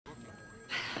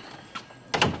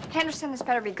Henderson, this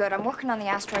better be good. I'm working on the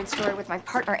asteroid story with my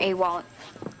partner, AWOL.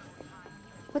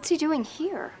 What's he doing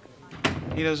here?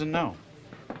 He doesn't know.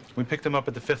 We picked him up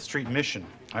at the 5th Street Mission.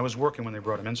 I was working when they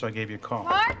brought him in, so I gave you a call.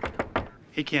 Mark?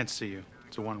 He can't see you.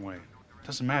 It's a one-way.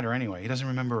 Doesn't matter anyway. He doesn't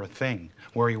remember a thing.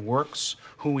 Where he works,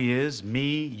 who he is,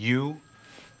 me, you.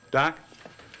 Doc?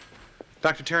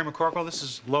 Dr. Terry McCorkle, this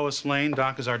is Lois Lane.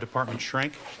 Doc is our department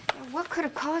shrink. What could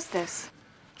have caused this?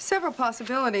 Several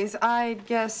possibilities. I'd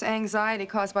guess anxiety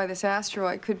caused by this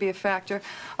asteroid could be a factor.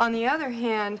 On the other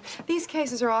hand, these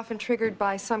cases are often triggered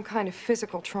by some kind of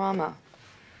physical trauma.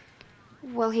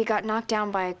 Well, he got knocked down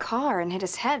by a car and hit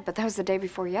his head, but that was the day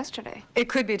before yesterday. It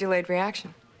could be a delayed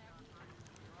reaction.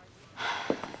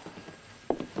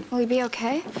 Will he be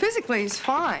okay? Physically, he's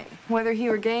fine. Whether he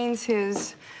regains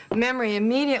his memory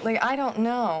immediately, I don't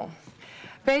know.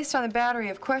 Based on the battery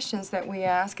of questions that we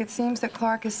ask, it seems that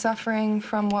Clark is suffering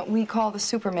from what we call the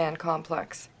Superman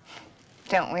complex.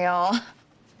 Don't we all?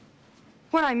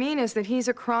 What I mean is that he's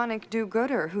a chronic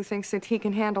do-gooder who thinks that he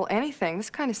can handle anything. This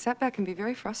kind of setback can be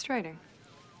very frustrating.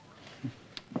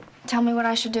 Tell me what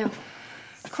I should do.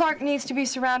 Clark needs to be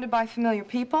surrounded by familiar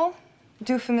people,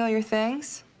 do familiar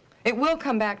things. It will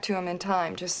come back to him in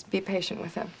time. Just be patient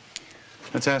with him.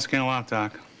 That's asking a lot,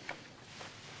 Doc.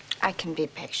 I can be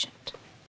patient.